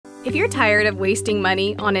If you're tired of wasting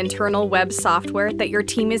money on internal web software that your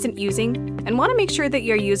team isn't using and want to make sure that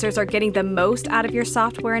your users are getting the most out of your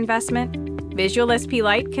software investment, VisualSP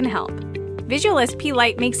Lite can help. VisualSP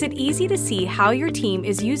Lite makes it easy to see how your team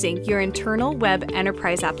is using your internal web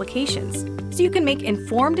enterprise applications, so you can make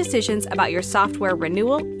informed decisions about your software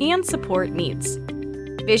renewal and support needs.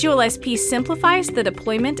 VisualSP simplifies the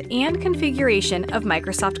deployment and configuration of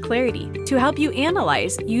Microsoft Clarity to help you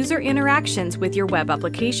analyze user interactions with your web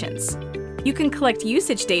applications. You can collect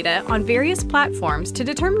usage data on various platforms to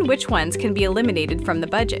determine which ones can be eliminated from the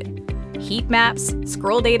budget. Heat maps,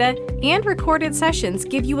 scroll data, and recorded sessions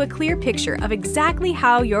give you a clear picture of exactly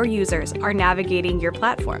how your users are navigating your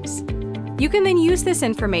platforms. You can then use this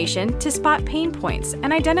information to spot pain points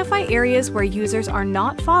and identify areas where users are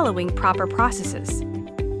not following proper processes.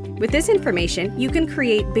 With this information, you can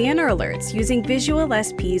create banner alerts using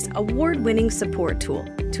VisualSP's award-winning support tool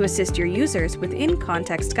to assist your users with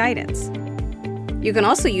in-context guidance. You can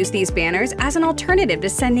also use these banners as an alternative to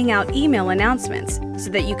sending out email announcements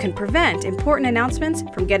so that you can prevent important announcements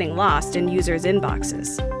from getting lost in users'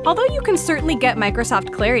 inboxes. Although you can certainly get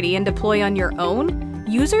Microsoft Clarity and deploy on your own,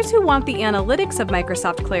 users who want the analytics of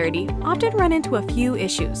Microsoft Clarity often run into a few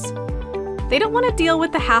issues. They don't want to deal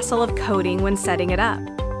with the hassle of coding when setting it up.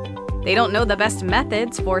 They don't know the best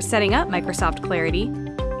methods for setting up Microsoft Clarity,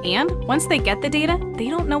 and once they get the data, they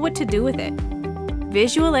don't know what to do with it.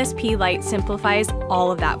 VisualSP Lite simplifies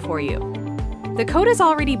all of that for you. The code is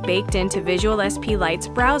already baked into VisualSP Lite's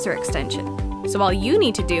browser extension, so all you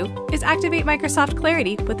need to do is activate Microsoft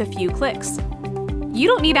Clarity with a few clicks. You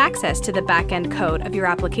don't need access to the back-end code of your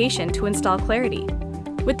application to install Clarity.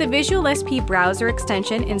 With the VisualSP browser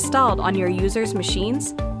extension installed on your users'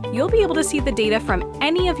 machines, you'll be able to see the data from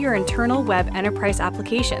any of your internal web enterprise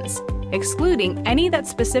applications, excluding any that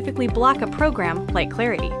specifically block a program like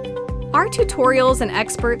Clarity. Our tutorials and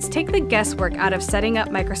experts take the guesswork out of setting up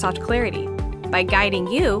Microsoft Clarity by guiding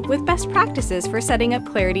you with best practices for setting up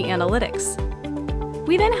Clarity analytics.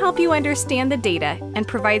 We then help you understand the data and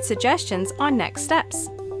provide suggestions on next steps.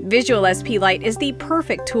 VisualSP Lite is the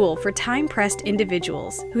perfect tool for time-pressed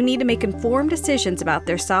individuals who need to make informed decisions about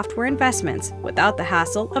their software investments without the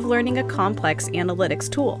hassle of learning a complex analytics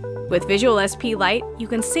tool. With VisualSP Lite, you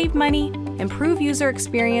can save money, improve user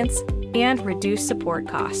experience, and reduce support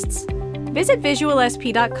costs. Visit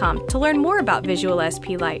VisualSP.com to learn more about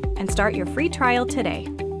VisualSP Lite and start your free trial today.